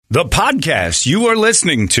The podcast you are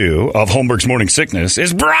listening to of Holmberg's Morning Sickness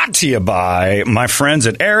is brought to you by my friends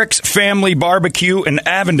at Eric's Family Barbecue in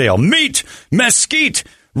Avondale. Meet, mesquite,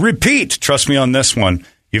 repeat. Trust me on this one.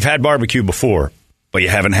 You've had barbecue before, but you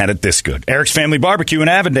haven't had it this good. Eric's Family Barbecue in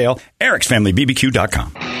Avondale,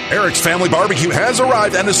 ericsfamilybbq.com. Eric's Family Barbecue has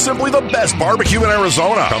arrived and is simply the best barbecue in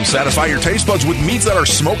Arizona. Come satisfy your taste buds with meats that are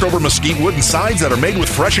smoked over mesquite wood and sides that are made with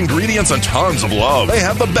fresh ingredients and tons of love. They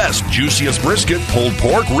have the best, juiciest brisket, pulled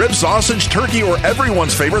pork, rib sausage, turkey, or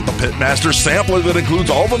everyone's favorite, the Pitmaster Sampler that includes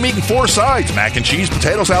all the meat and 4 sides, mac and cheese,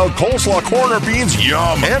 potato salad, coleslaw, corn, or beans,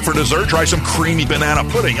 yum. And for dessert, try some creamy banana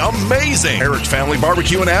pudding, amazing. Eric's Family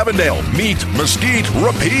Barbecue in Avondale. Meat, mesquite,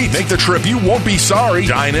 repeat. Make the trip, you won't be sorry.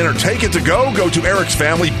 Dine in or take it to go. Go to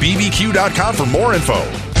ericsfamilybbq.com for more info.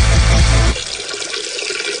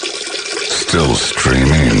 Still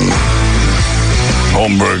streaming.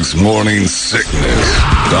 Holmberg's Morning Sickness.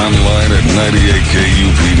 Online at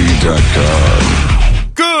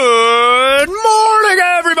 98kupd.com. Good morning,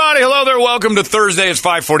 everybody. Hello there. Welcome to Thursday. It's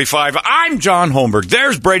 5:45. I'm John Holmberg.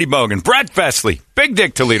 There's Brady Bogan, Brett Vesley, Big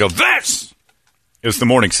Dick Toledo. This is the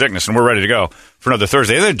Morning Sickness, and we're ready to go for another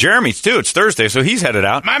Thursday. And then Jeremy's, too. It's Thursday, so he's headed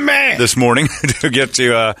out. My man! This morning to get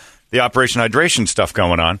to the Operation Hydration stuff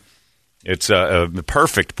going on. It's a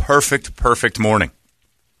perfect morning.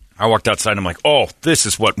 I walked outside, and I'm like, oh, this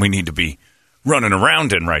is what we need to be running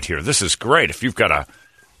around in right here. This is great. If you've got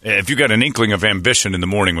an inkling of ambition in the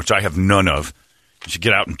morning, which I have none of, you should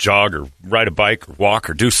get out and jog or ride a bike or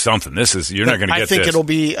walk or do something. You're not going to get this. I think it'll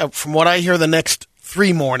be, from what I hear, the next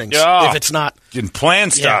 3 mornings, if it's not. And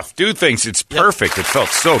plan stuff, do things. It's perfect. It felt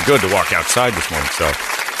so good to walk outside this morning. So,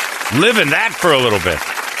 living that for a little bit.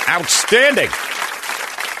 Outstanding.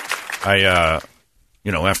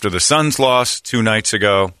 After the Suns lost 2 nights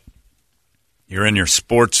ago, you're in your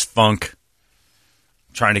sports funk,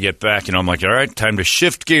 trying to get back. I'm like, all right, time to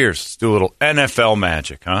shift gears. Let's do a little NFL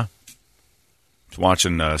magic, huh? Just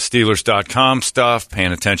watching Steelers.com stuff,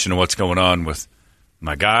 paying attention to what's going on with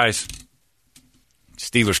my guys.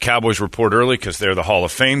 Steelers-Cowboys report early because they're the Hall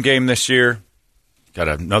of Fame game this year. Got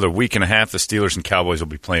another week and a half. The Steelers and Cowboys will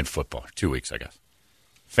be playing football. 2 weeks, I guess.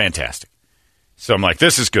 Fantastic. So I'm like,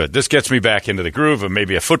 this is good. This gets me back into the groove of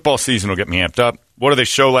maybe a football season will get me amped up. What did they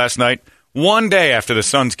show last night? One day after the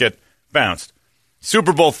Suns get bounced.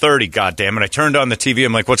 Super Bowl 30, goddammit. I turned on the TV.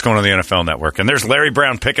 I'm like, what's going on the NFL Network? And there's Larry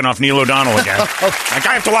Brown picking off Neil O'Donnell again. Like,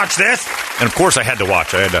 I have to watch this. And, of course, I had to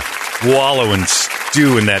watch. I had to wallow and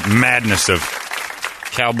stew in that madness of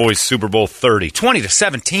Cowboys Super Bowl 30.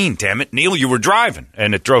 20-17, damn it. Neil, you were driving.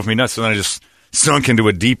 And it drove me nuts. And then I just sunk into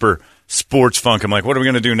a deeper sports funk. I'm like, what are we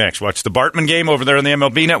going to do next? Watch the Bartman game over there on the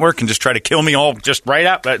MLB Network and just try to kill me all just right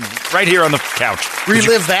here on the couch.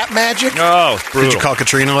 Relive that magic? Oh, brutal. Did you call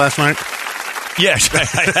Katrina last night? Yes.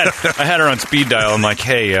 I had her on speed dial. I'm like,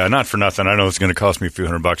 hey, not for nothing. I know it's going to cost me a few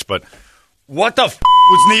 $100, but what the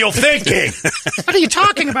was Neil thinking? What are you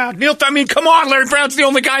talking about? Neil, come on. Larry Brown's the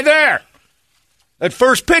only guy there. That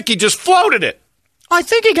first pick, he just floated it. I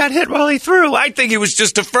think he got hit while he threw. I think he was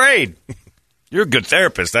just afraid. You're a good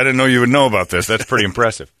therapist. I didn't know you would know about this. That's pretty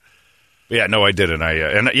impressive. But yeah, no, I didn't.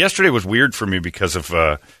 And yesterday was weird for me because of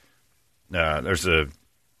there's a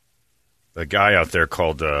guy out there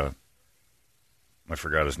called I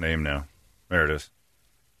forgot his name now. There it is.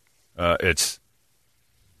 It's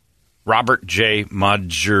Robert J.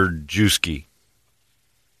 Modrzejewski.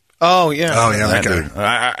 Oh, yeah. Oh, yeah, that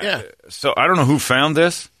guy. So I don't know who found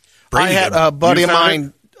this. I had a buddy of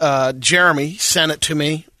mine, Jeremy, sent it to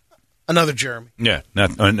me. Another Jeremy. Yeah,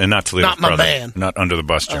 not Toledo's not my brother. man. Not under the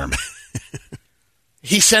bus Jeremy.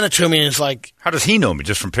 He sent it to me and it's like... How does he know me?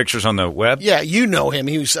 Just from pictures on the web? Yeah, you know him.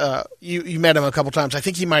 He was you met him a couple times. I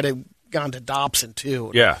think he might have gone to Dobson,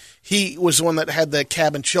 too. Yeah. He was the one that had the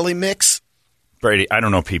cabin chili mix. Brady, I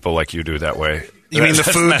don't know people like you do that way. You mean the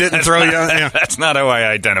food didn't throw you? Yeah. That's not how I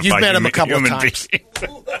identify You've met him a couple of times.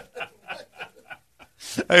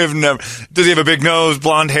 I have never. Does he have a big nose,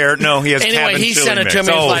 blonde hair? No, he has cabin chili he sent it mix. to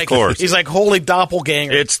me. Of course. He's like, holy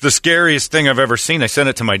doppelganger. It's the scariest thing I've ever seen. I sent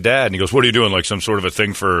it to my dad, and he goes, what are you doing, like some sort of a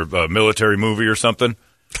thing for a military movie or something?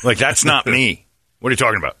 Like, that's not me. What are you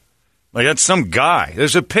talking about? Like, that's some guy.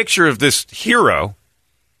 There's a picture of this hero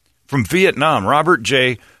from Vietnam, Robert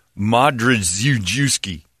J.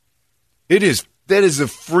 Modrzejewski. That is the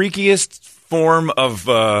freakiest form of...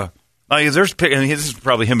 this is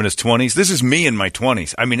probably him in his 20s. This is me in my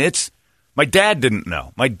 20s. I mean, my dad didn't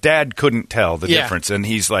know. My dad couldn't tell the difference, and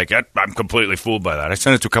he's like, I'm completely fooled by that. I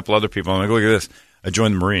sent it to a couple other people. I'm like, look at this. I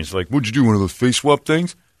joined the Marines. Like, what'd you do, one of those face swap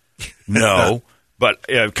things? No. But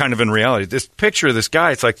kind of in reality, this picture of this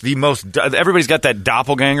guy, it's like the most... Everybody's got that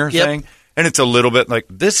doppelganger thing. And it's a little bit like,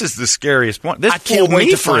 this is the scariest one. This I can't fooled wait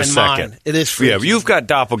me to for a find second. mine. It is Yeah, freaky. you've got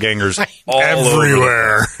doppelgangers all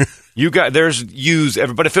Everywhere. over. There's yous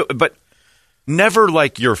everywhere. But never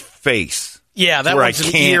like your face. Yeah, that where one's I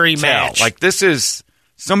an can't eerie tell. match. Like, this is,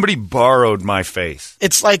 somebody borrowed my face.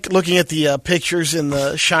 It's like looking at the pictures in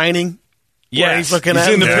The Shining. Yeah, he's looking he's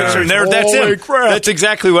at in the him. picture, and Yeah. that's Holy him. crap. That's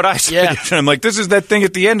exactly what I said. Yeah. I'm like, this is that thing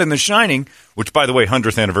at the end in The Shining, which, by the way,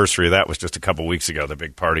 100th anniversary of that was just a couple weeks ago. The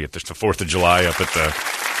big party at the 4th of July up at the.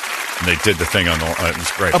 And they did the thing on the. It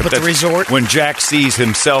was great. Up But at the that's resort? when Jack sees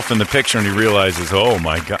himself in the picture and he realizes, oh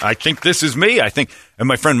my God, I think this is me. I think. And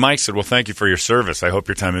my friend Mike said, well, thank you for your service. I hope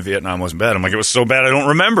your time in Vietnam wasn't bad. I'm like, it was so bad I don't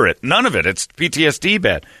remember it. None of it. It's PTSD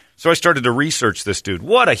bad. So I started to research this dude.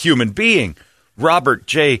 What a human being Robert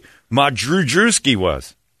J. Madrujewski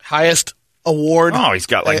was. Highest award. Oh, he's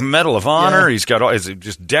got like Medal of Honor. Yeah. He's got all. He's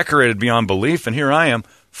just decorated beyond belief. And here I am,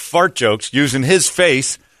 fart jokes using his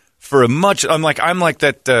face for a much. I'm like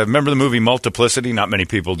that. Remember the movie Multiplicity? Not many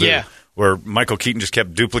people do. Yeah. Where Michael Keaton just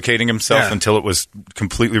kept duplicating himself until it was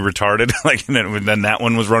completely retarded. Like, and then that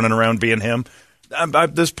one was running around being him.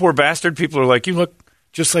 This poor bastard. People are like, you look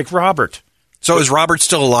just like Robert. So is Robert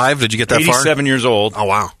still alive? Did you get that far? 87 years old. Oh,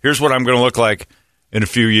 wow. Here's what I'm going to look like in a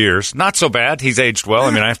few years. Not so bad. He's aged well.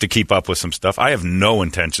 I mean, I have to keep up with some stuff. I have no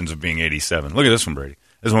intentions of being 87. Look at this one, Brady.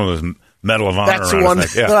 This is one of those Medal of Honor. That's the around one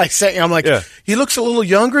his neck. that I sent you. I'm like, he looks a little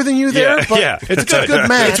younger than you there, but it's a good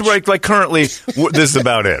match. It's like currently, this is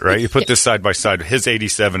about it, right? You put this side by side, his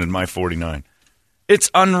 87 and my 49.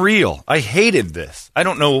 It's unreal. I hated this. I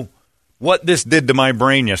don't know what this did to my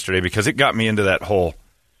brain yesterday because it got me into that whole,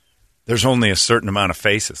 there's only a certain amount of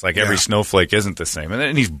faces. Like every snowflake isn't the same. And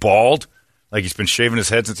then he's bald. Like he's been shaving his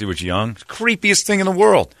head since he was young. It's the creepiest thing in the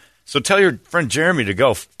world. So tell your friend Jeremy to go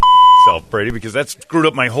yourself, Brady, because that screwed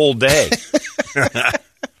up my whole day.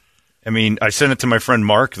 I mean, I sent it to my friend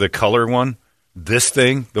Mark, the color one. This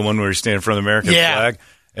thing, the one where you stand in front of the American flag.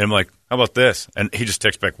 And I'm like, how about this? And he just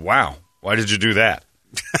texts back, wow, why did you do that?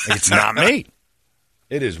 Like, it's not me.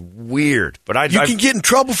 It is weird. But You can get in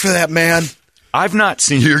trouble for that, man. I've not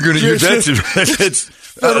seen. You're going to use that. It's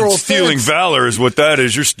federal stealing offense. valor is what that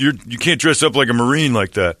is. You can't dress up like a Marine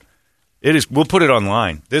like that. It is. We'll put it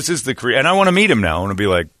online. This is the and I want to meet him now. I want to be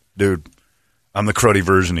like, dude, I'm the cruddy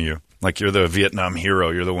version of you. Like you're the Vietnam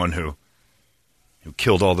hero. You're the one who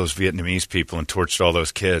killed all those Vietnamese people and torched all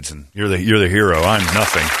those kids, and you're the hero. I'm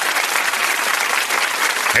nothing.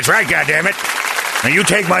 That's right, goddammit. Now you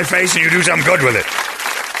take my face and you do something good with it.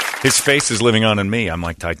 His face is living on in me. I'm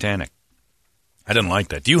like Titanic. I didn't like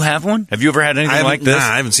that. Do you have one? Have you ever had anything like this? Nah,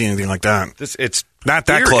 I haven't seen anything like that. It's Not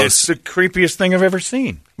that weird. close. It's the creepiest thing I've ever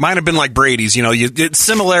seen. Mine have been like Brady's. You know, it's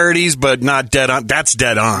similarities, but not dead on. That's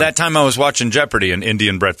dead on. That time I was watching Jeopardy and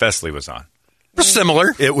Indian Brett Vesley was on.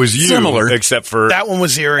 Similar. It was you, Similar. except for That one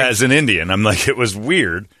was eerie. as an Indian. I'm like, it was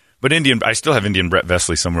weird. But I still have Indian Brett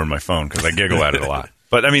Vesley somewhere in my phone because I giggle at it a lot.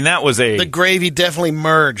 But I mean, that was The gravy definitely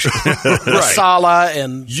merged. Masala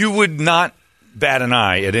and You would not bat an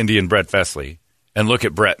eye at Indian Brett Vesley and look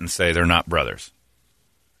at Brett and say they're not brothers.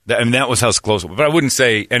 That was how close it was. But I wouldn't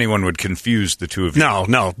say anyone would confuse the two of you.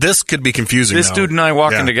 No. This could be confusing. This though. dude and I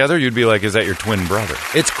walking Yeah. together, you'd be like, is that your twin brother?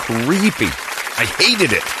 It's creepy. I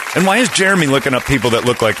hated it. And why is Jeremy looking up people that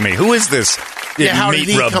look like me? Who is this? how did meat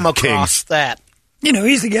he rub come king? across that? You know,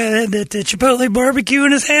 he's the guy that had that Chipotle barbecue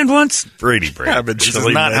in his hand once. Brady. Yeah, but This is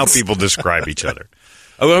chili not how bits. people describe each other.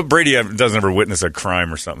 Well, Brady doesn't ever witness a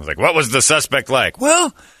crime or something. It's like, what was the suspect like?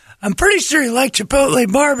 Well, I'm pretty sure he liked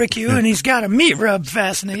Chipotle barbecue, and he's got a meat rub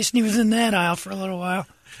fascination. He was in that aisle for a little while.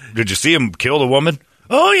 Did you see him kill the woman?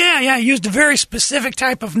 Oh, yeah. He used a very specific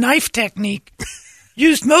type of knife technique,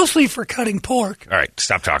 used mostly for cutting pork. All right,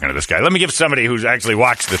 stop talking to this guy. Let me give somebody who's actually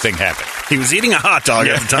watched the thing happen. He was eating a hot dog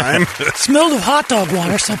at the time. Smelled of hot dog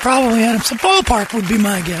water, so probably had him some ballpark would be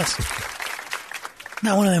my guess.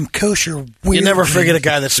 Not one of them kosher weird You never things. forget a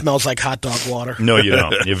guy that smells like hot dog water. No, you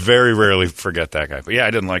don't. You very rarely forget that guy. But yeah, I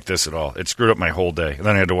didn't like this at all. It screwed up my whole day. And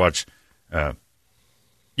then I had to watch.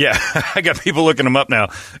 Yeah, I got people looking him up now.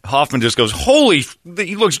 Hoffman just goes, "Holy,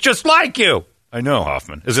 he looks just like you." I know,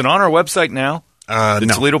 Hoffman. Is it on our website now? Did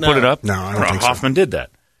No. Toledo put it up? No, I don't think so. Hoffman did that.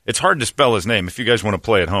 It's hard to spell his name. If you guys want to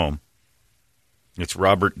play at home, it's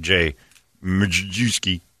Robert J.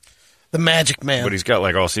 Majewski. The Magic Man. But he's got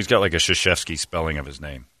like a Krzyzewski spelling of his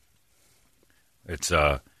name. It's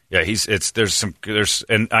and I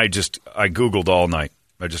Googled all night.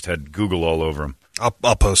 I just had Google all over him.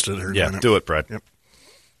 I'll post it. Or Yeah, do it, Brett. Yep.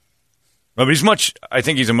 Well, but I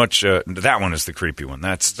think he's a much. That one is the creepy one.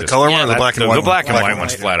 That's The color one or the black and white The one? black and Black white and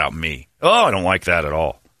one's white, flat out me. Oh, I don't like that at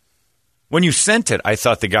all. When you sent it, I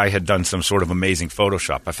thought the guy had done some sort of amazing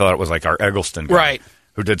Photoshop. I thought it was like our Eggleston guy. Right.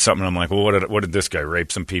 who did something. I'm like, well, what did this guy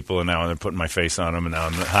rape some people, and now they're putting my face on him, and now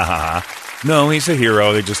I'm ha ha ha. No, he's a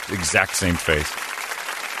hero. They just exact same face.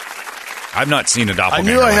 I've not seen a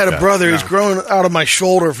doppelganger. I knew I had like a brother who's grown out of my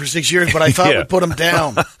shoulder for 6 years, but I thought we'd put him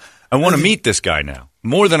down. I want to meet this guy now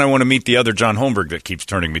more than I want to meet the other John Holmberg that keeps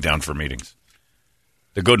turning me down for meetings.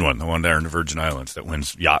 The good one, the one there in the Virgin Islands that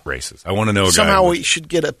wins yacht races. I want to know a guy. Somehow we should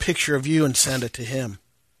get a picture of you and send it to him.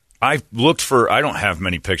 I looked for, I don't have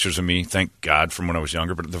many pictures of me, thank God, from when I was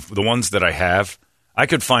younger, but the ones that I have, I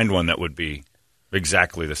could find one that would be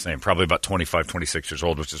exactly the same, probably about 25, 26 years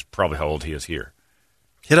old, which is probably how old he is here.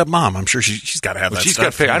 Hit up Mom. I'm sure she's got to have that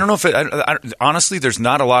stuff. I don't know if honestly, there's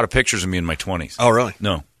not a lot of pictures of me in my 20s. Oh, really?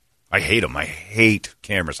 No. I hate them. I hate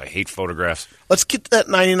cameras. I hate photographs. Let's get that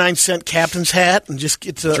 99-cent captain's hat and just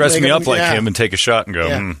get to dress me up like him and take a shot and go,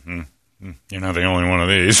 you're not the only one of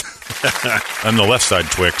these. I'm the left side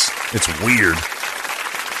Twix. It's weird.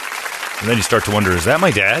 And then you start to wonder, is that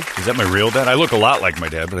my dad? Is that my real dad? I look a lot like my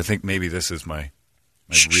dad, but I think maybe this is my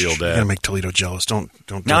real dad. You're gonna make Toledo jealous. Don't.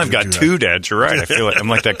 Now I've got two dads. You're right. I feel like I'm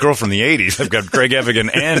like that girl from the '80s. I've got Greg Evigan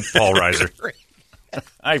and Paul Reiser.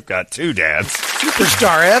 I've got two dads.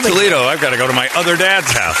 Superstar Evigan. Toledo, I've got to go to my other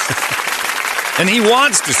dad's house. And he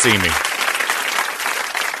wants to see me.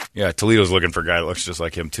 Yeah, Toledo's looking for a guy that looks just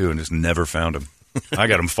like him, too, and just never found him. I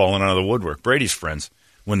got him falling out of the woodwork. Brady's friends,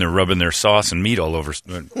 when they're rubbing their sauce and meat all over.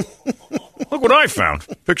 Look what I found.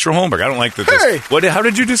 Picture Holmberg. I don't like that. Hey! How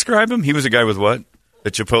did you describe him? He was a guy with what?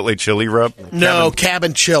 The Chipotle chili rub? No,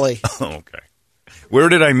 cabin chili. Oh, okay. Where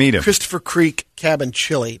did I meet him? Christopher Creek Cabin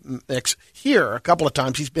Chili mix. Here, a couple of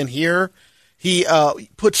times. He's been here. He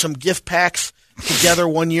put some gift packs together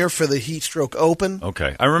one year for the Heat Stroke Open.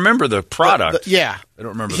 Okay. I remember the product. Yeah. I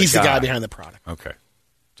don't remember He's the the guy behind the product. Okay.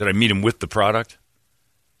 Did I meet him with the product?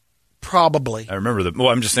 Probably. I remember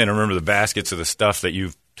I'm just saying I rember the baskets of the stuff that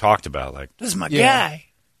you've talked about. Like, this is my guy.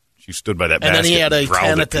 She stood by that and basket. And then he had a growled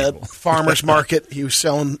 10 at at the people. farmer's market. He was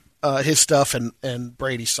selling his stuff and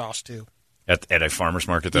Brady's sauce, too. At a farmer's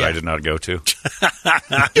market that I did not go to.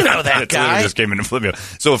 You know that guy. Just came into Flipio.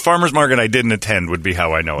 So a farmer's market I didn't attend would be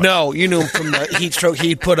how I know it. No, you knew him from the Heat Stroke.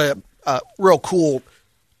 He'd put a real cool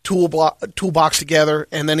toolbox together,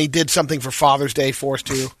 and then he did something for Father's Day for us,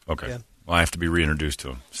 too. Okay. Yeah. Well, I have to be reintroduced to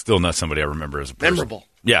him. Still not somebody I remember as a person. Memorable.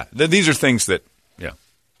 Yeah. These are things that,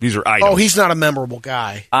 these are items. Oh, he's not a memorable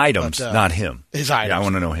guy. Items, but, not him. His items. Yeah, I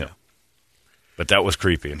want to know him. But that was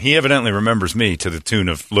creepy. And he evidently remembers me to the tune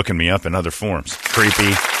of looking me up in other forms.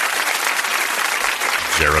 Creepy.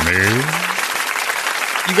 Jeremy.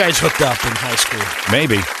 You guys hooked up in high school.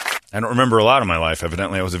 Maybe. I don't remember a lot of my life.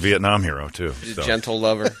 Evidently, I was a Vietnam hero, too. He's a gentle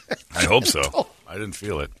lover. I hope so. I didn't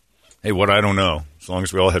feel it. Hey, what I don't know, as long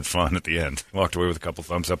as we all had fun at the end. Walked away with a couple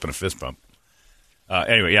thumbs up and a fist bump.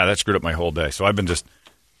 Anyway, that screwed up my whole day. So I've been just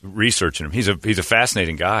researching him. He's a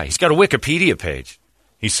fascinating guy. He's got a Wikipedia page.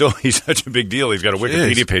 He's such a big deal. He's got a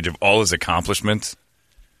Wikipedia page of all his accomplishments.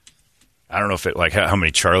 I don't know if how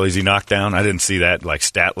many Charlies he knocked down. I didn't see that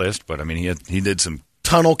stat list, but I mean he did some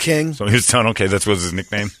Tunnel King. So he was Tunnel King. That was his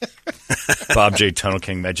nickname. Bob J. Tunnel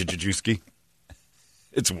King Majajajewski.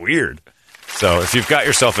 It's weird. So if you've got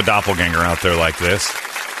yourself a doppelganger out there like this,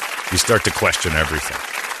 you start to question everything.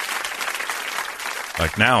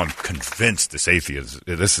 Like now I'm convinced this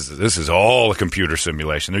is all a computer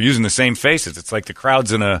simulation. They're using the same faces. It's like the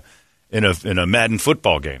crowds in a Madden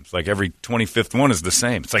football game. It's like every 25th one is the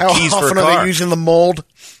same. It's like how keys for a often car. are they using the mold?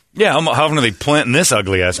 Yeah, how often are they planting this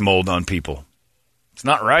ugly ass mold on people? It's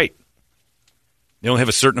not right. You only have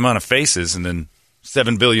a certain amount of faces, and then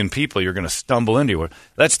 7 billion people you're going to stumble into.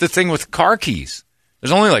 That's the thing with car keys.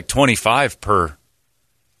 There's only like 25 per.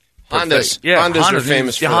 Hondas. Yeah, Hondas are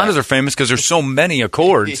famous for Hondas that. are famous because there's so many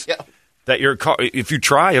Accords that your car, if you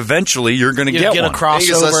try, eventually you're going to get one. A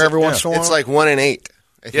crossover every once in a while. It's like 1 in 8.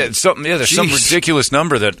 Yeah, it's something. Yeah, there's some ridiculous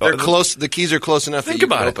number that they're close. The keys are close enough Think that you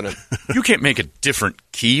about can it. open it. You can't make a different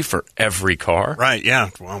key for every car, Right?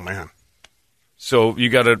 Yeah. Well, man. So you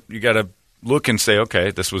gotta look and say,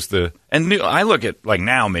 okay, this was the. And I look at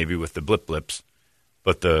now maybe with the blips,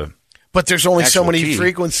 but there's only so actual many key.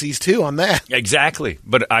 frequencies too on that. Exactly.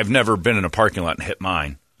 But I've never been in a parking lot and hit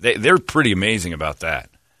mine. They're pretty amazing about that.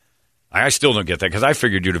 I still don't get that because I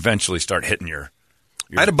figured you'd eventually start hitting your.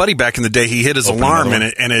 I had a buddy back in the day. He hit his Open alarm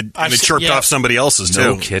another and it chirped off somebody else's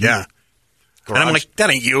No too. kidding. Yeah. And I'm like, that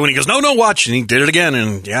ain't you. And he goes, no, watch. And he did it again.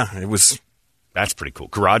 And yeah, it was. That's pretty cool.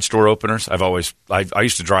 Garage door openers. I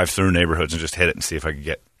used to drive through neighborhoods and just hit it and see if I could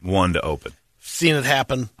get one to open. Seen it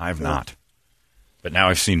happen. I have not. But now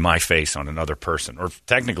I've seen my face on another person, or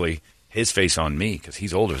technically his face on me because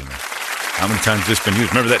he's older than me. How many times has this been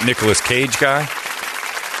used? Remember that Nicolas Cage guy?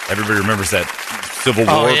 Everybody remembers that Civil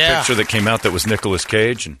War yeah. picture that came out that was Nicolas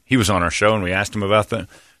Cage, and he was on our show, and we asked him about that.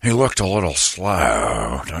 He looked a little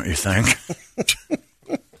slow, don't you think?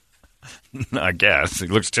 I guess. He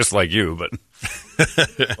looks just like you, but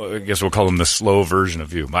I guess we'll call him the slow version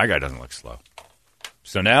of you. My guy doesn't look slow.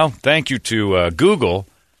 So now, thank you to Google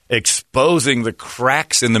exposing the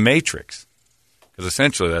cracks in the Matrix. Because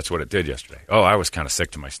essentially that's what it did yesterday. Oh, I was kind of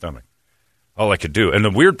sick to my stomach. All I could do, and the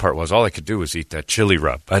weird part was all I could do was eat that chili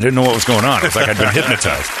rub. I didn't know what was going on. It was like I'd been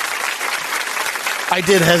hypnotized. I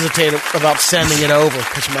did hesitate about sending it over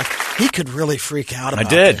because he could really freak out about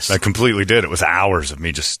this. I completely did. It was hours of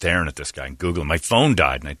me just staring at this guy and Googling. My phone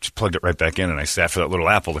died, and I just plugged it right back in, and I sat for that little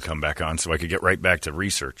apple to come back on so I could get right back to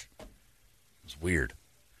research. It was weird.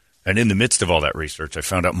 And in the midst of all that research, I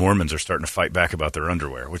found out Mormons are starting to fight back about their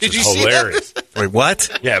underwear, which is hilarious. Wait,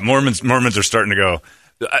 what? Yeah, Mormons are starting to go.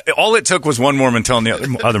 All it took was one Mormon telling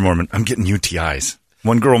the other Mormon, I'm getting UTIs.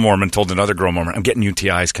 One girl Mormon told another girl Mormon, I'm getting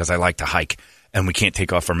UTIs because I like to hike. And we can't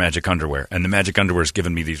take off our magic underwear. And the magic underwear has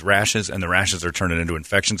given me these rashes, and the rashes are turning into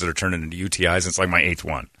infections that are turning into UTIs. And it's like my 8th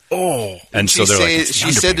one. Oh. And so they're like, it's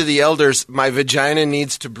she said to the elders, my vagina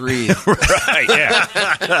needs to breathe. Right,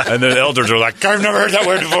 yeah. And the elders are like, I've never heard that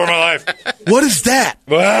word before in my life. What is that?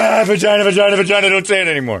 Vagina, don't say it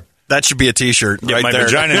anymore. That should be a T-shirt Yeah, right my there.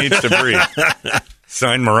 vagina needs to breathe.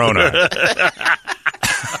 Sign Moroni.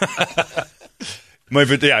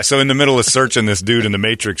 So in the middle of searching this dude in the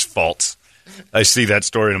Matrix faults, I see that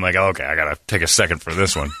story, and I'm like, okay, I got to take a second for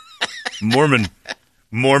this one.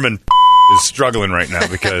 Mormon is struggling right now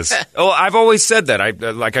because, I've always said that.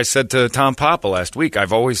 Like I said to Tom Papa last week,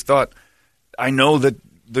 I've always thought, I know that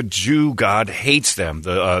the Jew God hates them,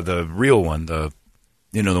 the real one, the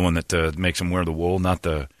one that makes them wear the wool, not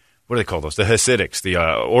the, what do they call those? The Hasidics, the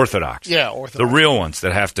Orthodox. Yeah, Orthodox. The real ones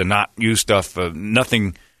that have to not use stuff,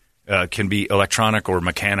 nothing can be electronic or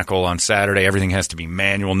mechanical on Saturday. Everything has to be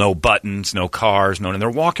manual, no buttons, no cars, and they're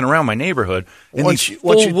walking around my neighborhood in these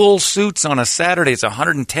full wool suits on a Saturday. It's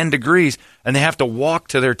 110 degrees, and they have to walk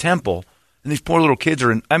to their temple, and these poor little kids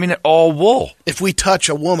are all wool. If we touch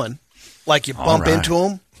a woman, like you bump into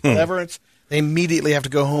them, whatever, they immediately have to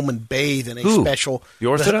go home and bathe in a special... The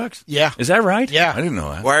Orthodox? Yeah. Is that right? Yeah. I didn't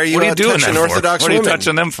know that. Why are you what are you doing touching that Orthodox for? women? What are you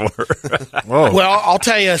touching them for? Whoa. Well, I'll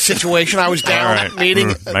tell you a situation. I was down at a meeting.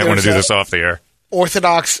 Might want to do this off the air.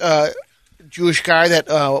 Orthodox Jewish guy that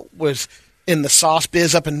was in the sauce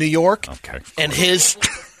biz up in New York. Okay. And his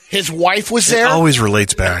wife was there. It always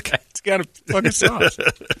relates back. It's got a fucking sauce.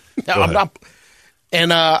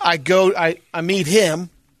 I me'd him,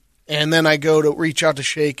 and then I go to reach out to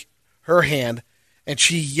shake her hand, and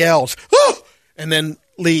she yells, "Oh!" and then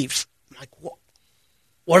leaves. I'm like,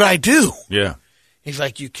 what'd I do? Yeah. He's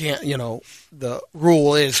like, you can't, the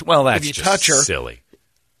rule is, That's if you just touch her. silly.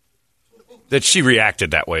 That she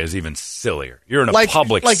reacted that way is even sillier. You're in a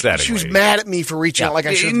public setting. She was lady. mad at me for reaching out like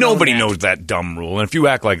I should. Nobody knows that dumb rule. And if you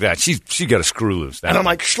act like that, she got a screw loose. And I'm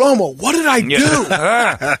like, Shlomo, what did I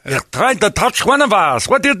do? You're trying to touch one of us.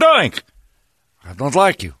 What are you doing? I don't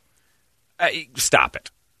like you. Stop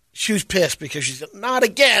it. She was pissed because she said, not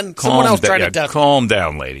again. Someone else tried to touch me. Calm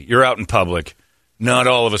down, lady. You're out in public. Not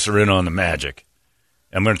all of us are in on the magic.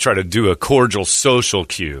 I'm going to try to do a cordial social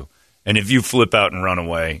cue. And if you flip out and run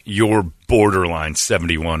away, you're borderline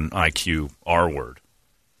 71 IQ R word.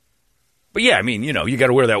 But yeah, you got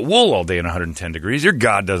to wear that wool all day in 110 degrees. Your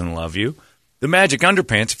God doesn't love you. The magic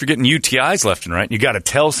underpants, if you're getting UTIs left and right, you got to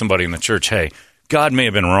tell somebody in the church, hey, God may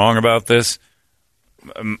have been wrong about this.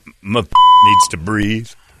 My needs to breathe.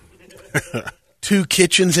 2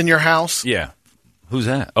 kitchens in your house? Yeah. Who's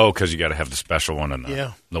that? Oh, because you got to have the special one and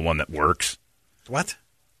the one that works. What?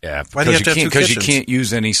 Yeah, Why do you have to have 2 because you kitchens? can't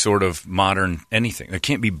use any sort of modern anything. There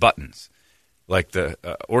can't be buttons. Like the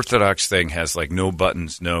Orthodox thing has no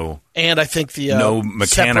buttons, no. And I think the no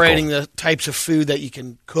mechanical. separating the types of food that you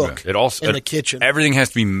can cook It also in the kitchen. Everything has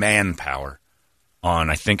to be manpower on,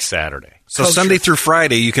 I think, Saturday. So Sunday through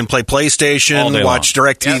Friday, you can play PlayStation, watch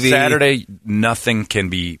DirecTV. Yeah, Saturday, nothing can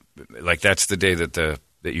be that's the day that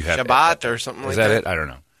you have Shabbat or something like that. Is that it? I don't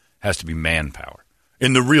know. Has to be manpower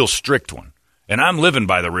in the real strict one. And I'm living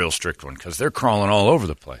by the real strict one because they're crawling all over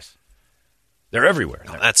the place. They're everywhere.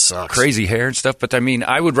 Oh, that sucks. Crazy hair and stuff. But,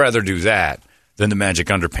 I would rather do that than the magic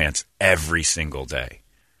underpants every single day,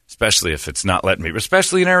 especially if it's not letting me.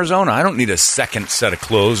 Especially in Arizona. I don't need a second set of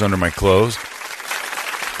clothes under my clothes.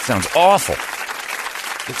 It sounds awful.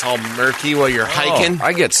 It's all murky while you're hiking.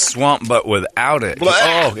 I get swamp butt without it. Blah.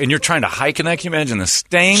 Oh, and you're trying to hike in that? Can you imagine the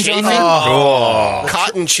stains on Chafing? that?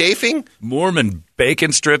 Cotton chafing? Mormon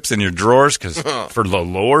bacon strips in your drawers for the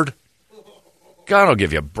Lord. God will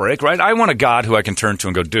give you a break, right? I want a God who I can turn to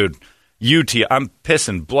and go, dude, UTI. I'm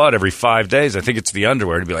pissing blood every 5 days. I think it's the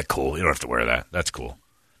underwear to be like, cool, you don't have to wear that. That's cool.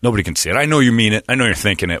 Nobody can see it. I know you mean it. I know you're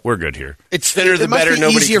thinking it. We're good here. It's thinner the it must better. Be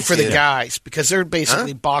Nobody easier can for see the it. guys because they're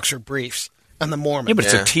basically boxer briefs and the Mormons. Yeah, but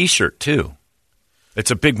it's Yeah. a T-shirt, too. It's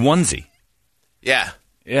a big onesie. Yeah.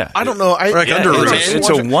 Yeah. I don't know. It's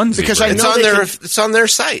a onesie. Because I It's know on they their can- it's on their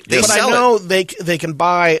site. They but sell I know it. they can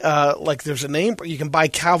buy like there's a name you can buy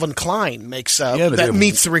Calvin Klein makes Yeah, but that they-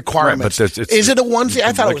 meets the requirements. Right, but it's- Is it a onesie?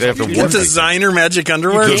 I thought like it they was have a to Get onesie. designer magic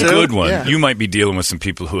underwear, a too? good one. Yeah. You might be dealing with some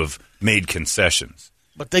people who have made concessions.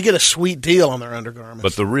 But they get a sweet deal on their undergarments.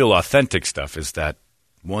 But the real authentic stuff is that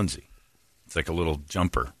onesie. It's like a little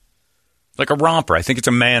jumper. It's like a romper. I think it's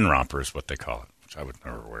a man romper is what they call it, which I would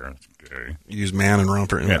never wear. It's gay. Use man and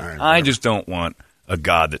romper. Yeah. All right, I just don't want a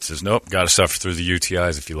God that says, nope, got to suffer through the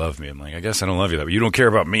UTIs if you love me. I'm like, I guess I don't love you that way. You don't care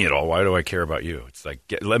about me at all. Why do I care about you? It's like,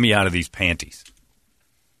 let me out of these panties.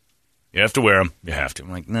 You have to wear them. You have to.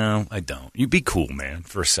 I'm like, no, I don't. You be cool, man,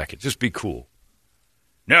 for a second. Just be cool.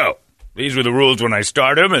 No. These were the rules when I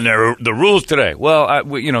started them, and they're the rules today. Well,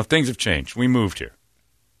 things have changed. We moved here.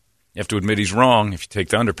 You have to admit he's wrong if you take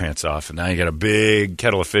the underpants off, and now you got a big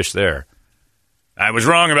kettle of fish there. I was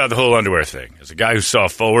wrong about the whole underwear thing. As a guy who saw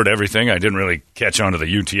forward everything, I didn't really catch on to the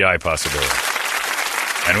UTI possibility.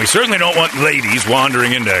 And we certainly don't want ladies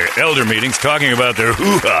wandering into elder meetings talking about their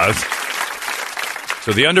hoo-has.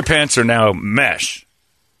 So the underpants are now mesh.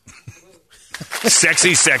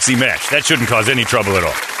 Sexy, sexy mesh. That shouldn't cause any trouble at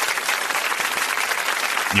all.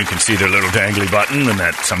 You can see their little dangly button, and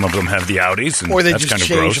that some of them have the outies, and or they that's just kind of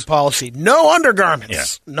change gross. the policy. No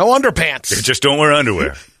undergarments. Yeah. No underpants. They just don't wear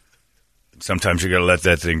underwear. Sometimes you got to let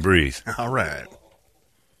that thing breathe. All right.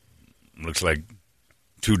 Looks like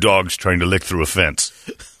two dogs trying to lick through a fence.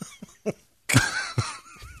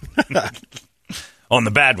 On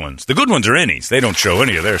the bad ones. The good ones are innies. They don't show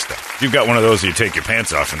any of their stuff. If you've got one of those, you take your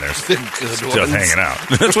pants off and they're just hanging out.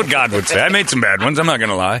 That's what God would say. I made some bad ones. I'm not going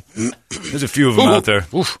to lie. There's a few of them out there.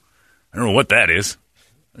 Oof. I don't know what that is.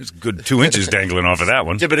 There's a good 2 inches dangling off of that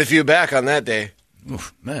one. Tipping a few back on that day.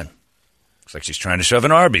 Oof, man. Looks like she's trying to shove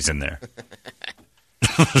an Arby's in there.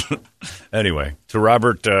 Anyway, to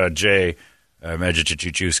Robert J.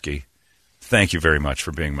 Majichewski, thank you very much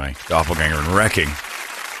for being my doppelganger and wrecking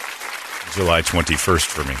July 21st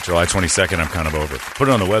for me. July 22nd, I'm kind of over it. Put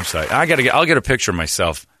it on the website. I'll get a picture of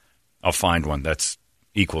myself. I'll find one that's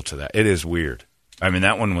equal to that. It is weird. I mean,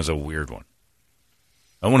 that one was a weird one.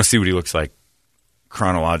 I want to see what he looks like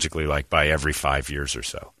chronologically, like by every 5 years or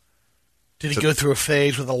so. Did he go through a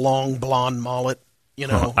phase with a long blonde mullet? You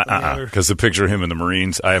know, Because the picture of him in the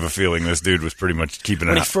Marines, I have a feeling this dude was pretty much keeping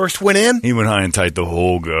when it he first went in. He went high and tight the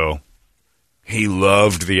whole go. He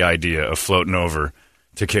loved the idea of floating over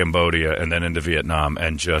to Cambodia and then into Vietnam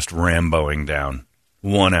and just Ramboing down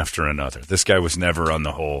one after another. This guy was never on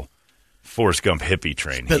the whole Forrest Gump hippie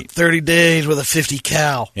train. Spent 30 days with a 50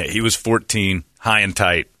 cal. Yeah, he was 14, high and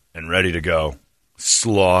tight, and ready to go.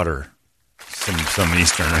 Slaughter some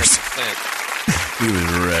Easterners. He was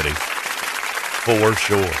ready. For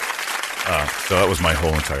sure. So that was my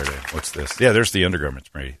whole entire day. What's this? Yeah, there's the undergarments,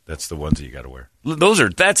 Brady. That's the ones that you got to wear.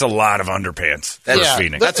 That's a lot of underpants for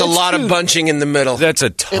Phoenix. That's a It's lot of true. bunching in the middle. That's a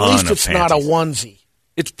ton At least of it's not a panties. onesie.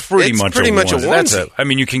 It's pretty much a onesie. That's I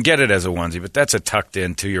mean, you can get it as a onesie, but that's a tucked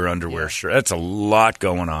into your underwear shirt. That's a lot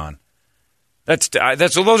going on. Those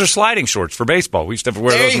are sliding shorts for baseball. We used to have to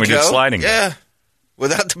wear There those when we you did go. sliding. Yeah.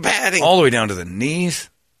 Without the padding. All the way down to the knees.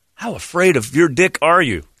 How afraid of your dick are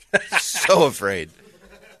you? So afraid.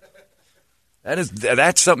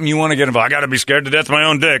 That's something you want to get involved. I got to be scared to death of my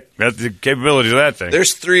own dick. That's the capabilities of that thing.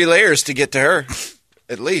 There's 3 layers to get to her,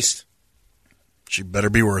 at least. She better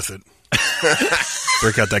be worth it.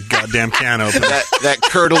 Break out that goddamn can open. That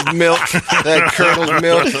curdled milk. That curdled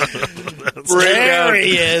milk. There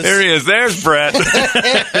he is. There he is. There's Brett.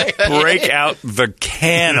 Break out the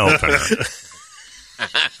can opener.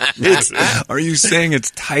 Are you saying it's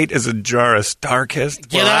tight as a jar of StarKist?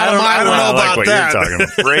 Get out of my I don't way. know about like what that. you're talking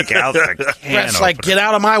about. Break out the can Brett's opener. like, get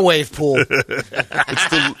out of my wave pool.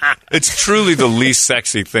 It's truly the least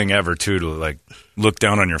sexy thing ever, too, to like look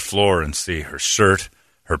down on your floor and see her shirt,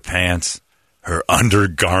 her pants, her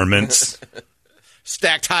undergarments.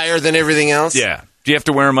 Stacked higher than everything else. Yeah. Do you have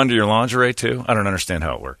to wear them under your lingerie, too? I don't understand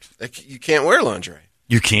how it works. You can't wear lingerie.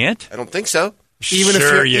 You can't? I don't think so. Even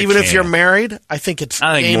Sure if you're can. married, I think it's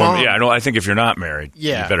I think game more. on. Yeah, I think if you're not married,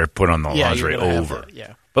 Yeah. you better put on the Yeah, lingerie you're gonna have over. that,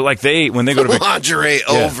 yeah. But like when they go to Lingerie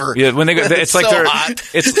over. Yeah, when they go, it's like so they're hot.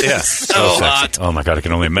 It's yeah, So sexy. hot. Oh my god, I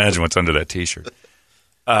can only imagine what's under that T-shirt.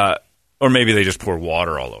 Or maybe they just pour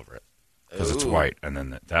water all over it because it's white, and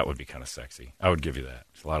then that would be kind of sexy. I would give you that.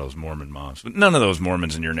 There's a lot of those Mormon moms, but none of those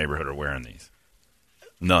Mormons in your neighborhood are wearing these.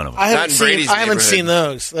 None of them. I Not haven't in seen. Brady's I haven't seen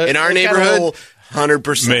neighborhood. those In our They've got a neighborhood, whole-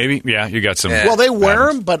 100%. Maybe, yeah, you got some. Yeah. well, they wear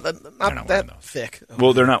patterns. them, but They're not not that wearing those. thick.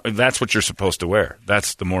 Well, they're not. That's what you're supposed to wear.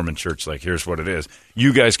 That's the Mormon church. Like, here's what it is.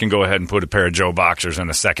 You guys can go ahead and put a pair of Joe boxers and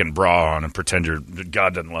a second bra on and pretend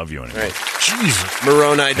God doesn't love you anymore. Right. Jesus.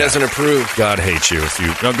 Moroni doesn't approve. God hates you if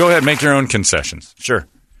you. No, go ahead, make your own concessions. Sure.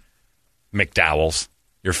 McDowell's,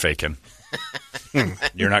 you're faking.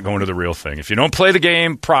 You're not going to the real thing. If you don't play the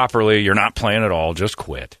game properly, you're not playing at all. Just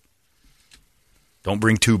quit. Don't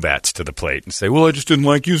bring two bats to the plate and say, well, I just didn't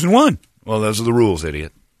like using one. Well, those are the rules,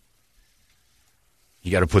 idiot.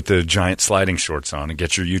 You got to put the giant sliding shorts on and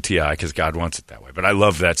get your UTI because God wants it that way. But I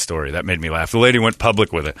love that story. That made me laugh. The lady went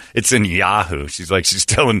public with it. It's in Yahoo. She's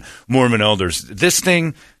telling Mormon elders, this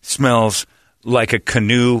thing smells like a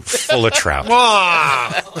canoe full of trout.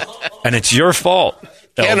 And it's your fault.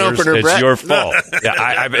 Can elders. opener, It's Brett. your fault.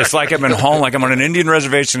 Yeah, it's like I'm at home, like I'm on an Indian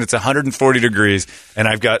reservation. It's 140 degrees, and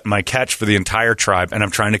I've got my catch for the entire tribe, and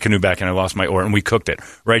I'm trying to canoe back, and I lost my oar, and we cooked it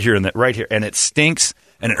right here, and it stinks,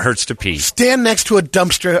 and it hurts to pee. Stand next to a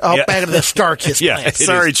dumpster out back of the Star Kiss Yeah, plant. it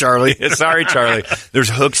Sorry, is. Charlie. Sorry, Charlie. There's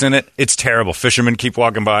hooks in it. It's terrible. Fishermen keep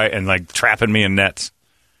walking by and like trapping me in nets.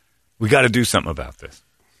 We got to do something about this.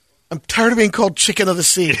 I'm tired of being called chicken of the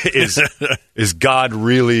sea. Is God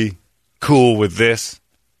really cool with this?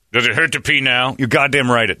 Does it hurt to pee now? You're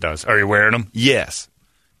goddamn right it does. Are you wearing them? Yes.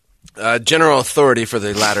 General authority for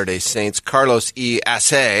the Latter-day Saints, Carlos E.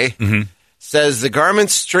 Asse, says the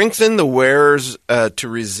garments strengthen the wearers to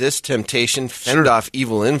resist temptation, fend off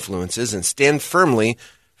evil influences, and stand firmly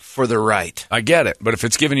for the right. I get it, but if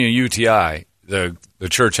it's giving you a UTI, the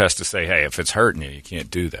church has to say, hey, if it's hurting you, you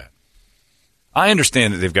can't do that. I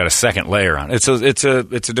understand that they've got a second layer on. It's a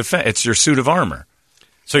defense. It's your suit of armor.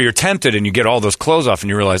 So you're tempted and you get all those clothes off and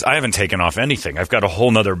you realize, I haven't taken off anything. I've got a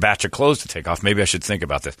whole nother batch of clothes to take off. Maybe I should think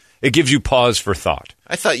about this. It gives you pause for thought.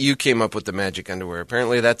 I thought you came up with the magic underwear.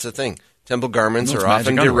 Apparently that's a thing. Temple garments No, it's are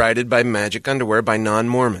often magic underwear. derided by magic underwear by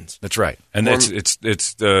non-Mormons. That's right. And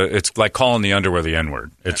it's like calling the underwear the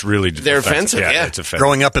N-word. It's really They're offensive, yeah. It's offensive.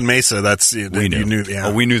 Growing up in Mesa, that's we knew. you knew. Yeah.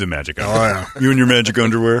 Oh, we knew the magic underwear. yeah. You and your magic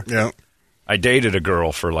underwear? Yeah. I dated a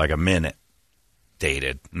girl for like a minute.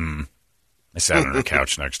 I sat on her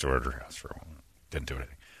couch next to her at her house for a while. Didn't do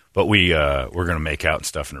anything. But we were going to make out and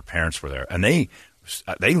stuff, and her parents were there. And they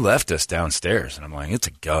left us downstairs. And I'm like, it's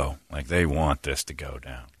a go. Like, they want this to go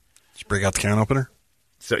down. Did you break out the can opener?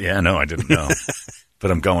 So, yeah, no, I didn't know.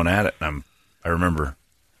 But I'm going at it. And I remember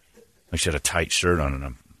she had a tight shirt on, and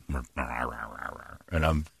I'm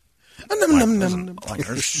like,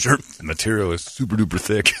 her shirt material is super duper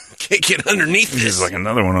thick. Can't get underneath She's this. like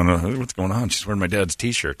another one on what's going on? She's wearing my dad's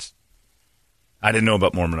T-shirts. I didn't know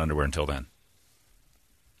about Mormon underwear until then.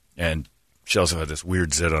 And she also had this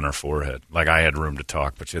weird zit on her forehead. Like, I had room to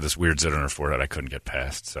talk, but she had this weird zit on her forehead I couldn't get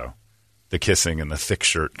past. So the kissing and the thick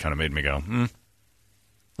shirt kind of made me go,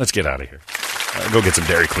 let's get out of here. Go get some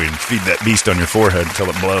Dairy Queen. Feed that beast on your forehead until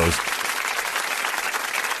it blows.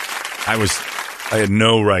 I had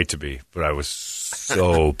no right to be, but I was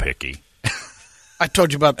so picky. I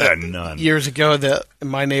told you about that None. years ago. That in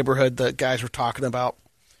my neighborhood, the guys were talking about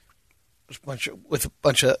with a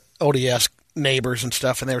bunch of ODS neighbors and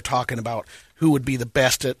stuff, and they were talking about who would be the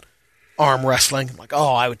best at arm wrestling. I'm like,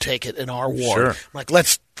 oh, I would take it in our ward. Sure. I'm like,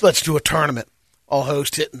 let's do a tournament. I'll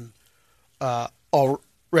host it and I'll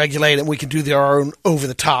regulate it. And we can do our own over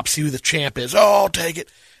the top. See who the champ is. Oh, I'll take it.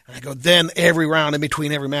 And I go, then every round in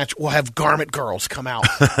between every match, we'll have garment girls come out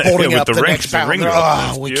holding with up the the rings, next the bout. ring They're, girls. oh,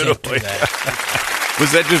 That's we beautiful. can't do that.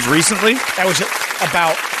 Was that just recently? That was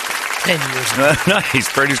about 10 years ago.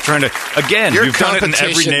 Nice. Brady's trying to, again, Your you've done it in every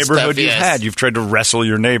competition neighborhood stuff, you've yes. had. You've tried to wrestle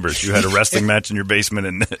your neighbors. You had a wrestling match in your basement,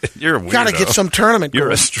 and you're a weirdo. Got to get some tournament You're a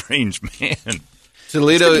girls. strange man.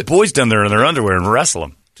 Toledo, Get the boys down there in their underwear and wrestle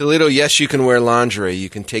them. Toledo, yes, you can wear lingerie. You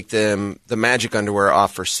can take the magic underwear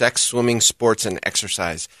off for sex, swimming, sports, and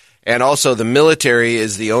exercise. And also, the military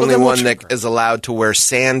is the only then one what's that your- is allowed to wear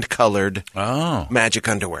sand-colored Oh. magic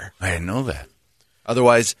underwear. I didn't know that.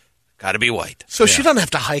 Otherwise, got to be white. So she doesn't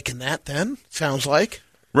have to hike in that then, sounds like.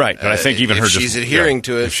 Right, but I think even if her she's just adhering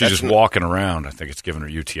to it, if she's that's just walking around, I think it's giving her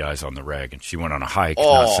UTIs on the reg, and she went on a hike,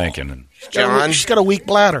 not thinking. And John, She's got a weak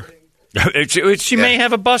bladder. she may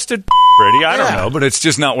have a busted Brady. I don't Yeah. know, but it's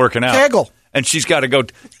just not working out. Kegel. And she's got to go,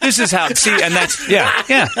 this is how, see, and that's,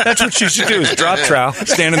 that's what she should do is drop trowel,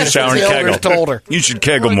 stand in the shower and That's what the kegel. elders told her. You should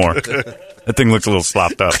kegel more. That thing looks a little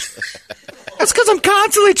slopped up. That's because I'm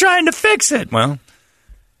constantly trying to fix it. Well,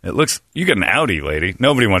 it looks, you get an Audi, lady.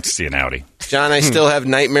 Nobody wants to see an Audi. John, I still have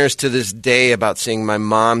nightmares to this day about seeing my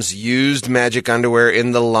mom's used magic underwear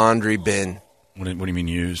in the laundry bin. What do you mean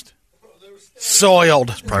used?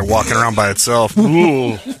 Soiled. Probably walking around by itself.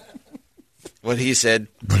 What he said,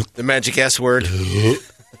 the magic S word.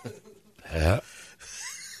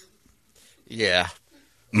 Yeah.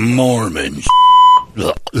 Mormon.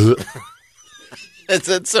 Is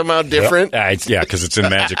it somehow different? Yeah, because it's in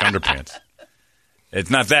magic underpants. It's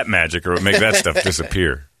not that magic, or it would make that stuff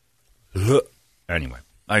disappear. Anyway,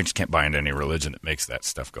 I just can't buy into any religion that makes that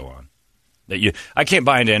stuff go on. I can't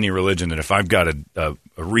buy into any religion that if I've got a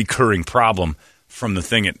recurring problem from the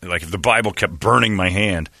thing, like if the Bible kept burning my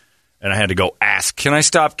hand and I had to go ask, can I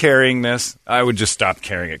stop carrying this? I would just stop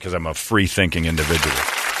carrying it because I'm a free-thinking individual.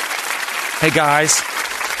 Hey, guys,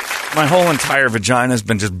 my whole entire vagina has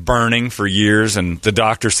been just burning for years, and the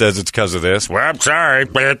doctor says it's because of this. Well, I'm sorry,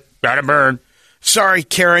 but gotta burn. Sorry,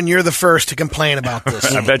 Karen, you're the first to complain about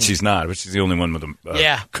this. I bet she's not, but she's the only one with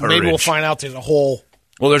courage. Maybe we'll find out there's a whole...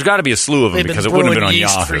 Well, there's got to be a slew of them because it wouldn't have been on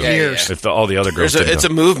yeast for Yahoo years. if all the other girls did It's a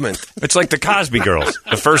movement. It's like the Cosby Girls.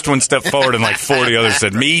 The first one stepped forward and like 40 others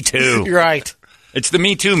said, me too. You're right. It's the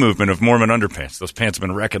Me Too movement of Mormon underpants. Those pants have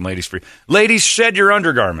been wrecking ladies free. Ladies, shed your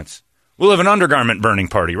undergarments. We'll have an undergarment burning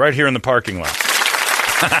party right here in the parking lot.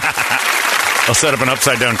 I'll set up an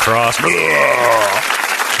upside-down cross.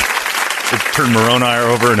 We'll turn Moroni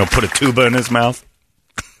over and he'll put a tuba in his mouth.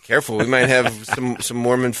 Careful, we might have some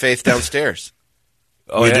Mormon faith downstairs.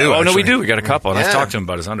 Oh, we do. Oh, no, we actually. do. We got a couple, and Yeah. I've talked to him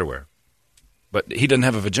about his underwear. But he doesn't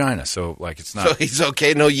have a vagina, so like it's not. So he's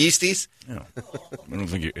okay, no yeasties? You know, I don't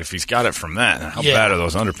think if he's got it from that, then how Yeah. bad are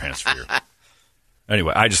those underpants for you?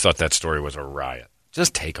 Anyway, I just thought that story was a riot.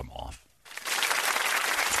 Just take them off.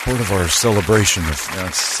 It's part of our celebration of.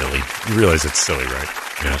 That's silly. You realize it's silly, right?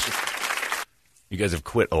 Yeah. You guys have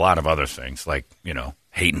quit a lot of other things, like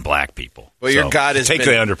hating black people. Well, your So, God has take been-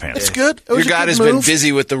 the underpants. It's good. It Your was a God good has move. been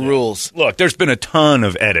busy with the rules. Look, there's been a ton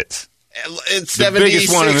of edits. It's The 76,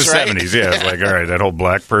 biggest one in the right? 70s, yeah. It's like, all right, that whole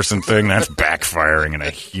black person thing, that's backfiring in a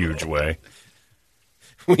huge way.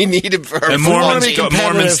 We need it for our And wanna be Mormons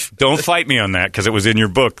competitive. don't fight me on that because it was in your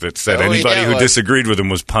book that said Oh, anybody yeah, who it was. disagreed with him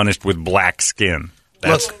was punished with black skin.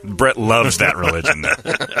 Brett loves that religion.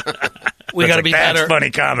 We got to be That's better. funny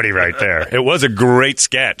comedy right there. It was a great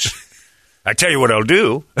sketch. I tell you what I'll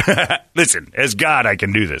do. Listen, as God, I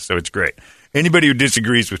can do this, so it's great. Anybody who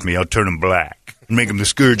disagrees with me, I'll turn them black and make them the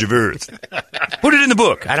scourge of earth. Put it in the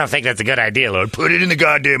book. I don't think that's a good idea, Lord. Put it in the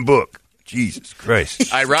goddamn book. Jesus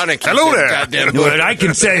Christ. Ironic. Hello you said there. goddamn No, book. and I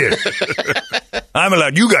can say it. I'm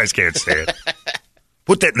allowed. You guys can't say it.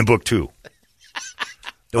 Put that in the book, too.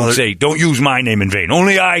 Don't use my name in vain.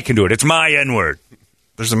 Only I can do it. It's my N-word.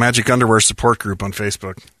 There's a Magic Underwear support group on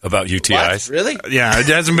Facebook. About UTIs? What? Really? Yeah, it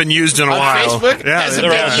hasn't been used in a On while. Facebook? Yeah, Hasn't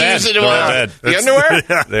they're all been dead. used in a They're all while. dead. The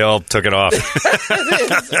underwear? They all took it off.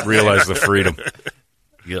 Realized the freedom.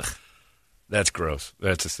 Ugh. That's gross.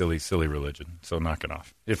 That's a silly, silly religion. So knock it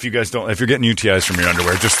off. If you're getting UTIs from your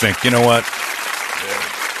underwear, just think, you know what?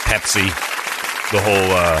 Pepsi, the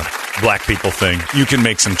whole black people thing. You can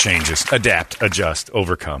make some changes. Adapt, adjust,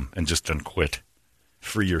 overcome, and just unquit.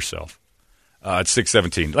 Free yourself. It's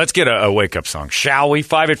 6:17. Let's get a wake-up song, shall we?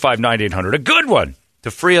 585-9800. A good one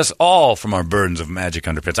to free us all from our burdens of magic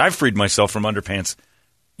underpants. I freed myself from underpants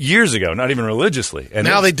years ago, not even religiously. And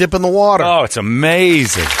Now they dip in the water. Oh, it's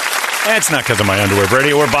amazing. That's not because of my underwear,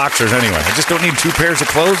 Brady, or boxers anyway. I just don't need two pairs of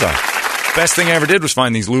clothes on. Best thing I ever did was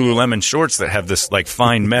find these Lululemon shorts that have this like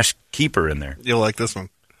fine mesh keeper in there. You'll like this one.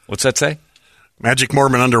 What's that say? Magic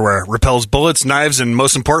Mormon Underwear repels bullets, knives, and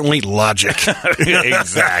most importantly, logic.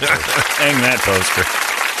 Exactly. Hang that poster.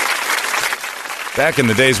 Back in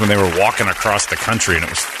the days when they were walking across the country and it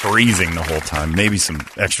was freezing the whole time, maybe some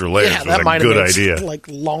extra layers yeah, was that a might good have been idea. like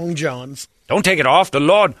long johns. Don't take it off. The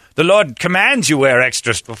Lord commands you wear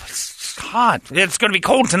extra. It's hot. It's going to be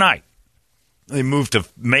cold tonight. They moved to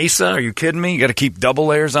Mesa. Are you kidding me? You got to keep double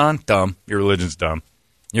layers on? Dumb. Your religion's dumb.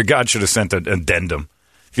 Your God should have sent an addendum.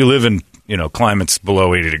 If you live in, climates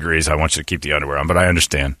below 80 degrees, I want you to keep the underwear on, but I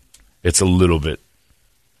understand. It's a little bit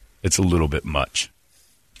much.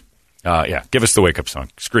 Yeah, give us the wake-up song.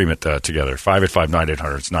 Scream it together.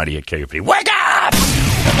 585-9800. It's 98 KUP. Wake up!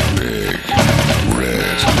 Big,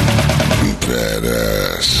 red,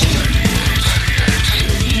 badass.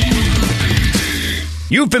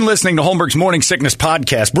 You've been listening to Holmberg's Morning Sickness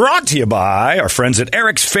Podcast, brought to you by our friends at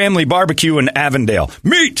Eric's Family Barbecue in Avondale.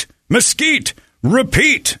 Meet, mesquite,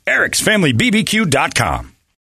 repeat. Eric'sFamilyBBQ.com.